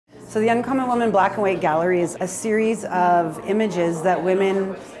So the Uncommon Woman Black and White Gallery is a series of images that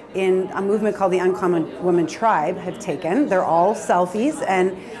women in a movement called the Uncommon Woman Tribe have taken. They're all selfies,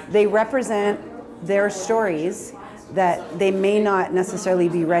 and they represent their stories that they may not necessarily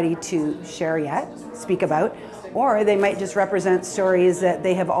be ready to share yet, speak about, or they might just represent stories that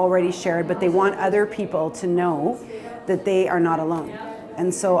they have already shared, but they want other people to know that they are not alone.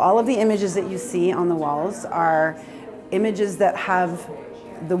 And so all of the images that you see on the walls are images that have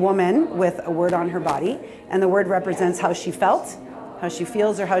the woman with a word on her body, and the word represents how she felt, how she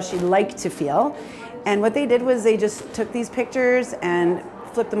feels, or how she'd like to feel. And what they did was they just took these pictures and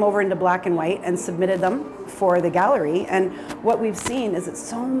flipped them over into black and white and submitted them for the gallery. And what we've seen is that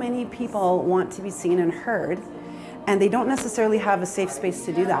so many people want to be seen and heard, and they don't necessarily have a safe space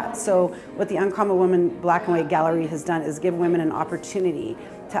to do that. So what the Uncommon Woman Black and White Gallery has done is give women an opportunity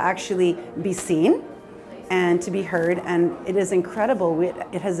to actually be seen and to be heard, and it is incredible.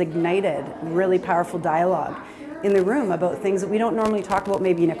 It has ignited really powerful dialogue in the room about things that we don't normally talk about,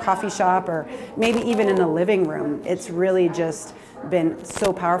 maybe in a coffee shop or maybe even in a living room. It's really just been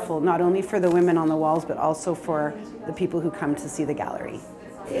so powerful, not only for the women on the walls, but also for the people who come to see the gallery.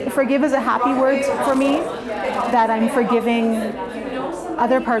 Forgive is a happy word for me, that I'm forgiving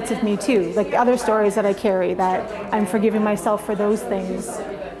other parts of me too, like other stories that I carry, that I'm forgiving myself for those things.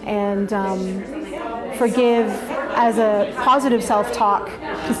 And forgive as a positive self-talk,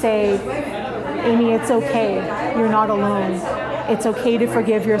 to say, Amy, it's okay, you're not alone. It's okay to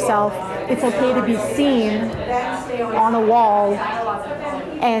forgive yourself. It's okay to be seen on a wall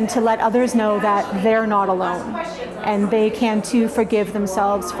and to let others know that they're not alone and they can too forgive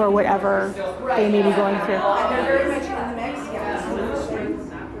themselves for whatever they may be going through.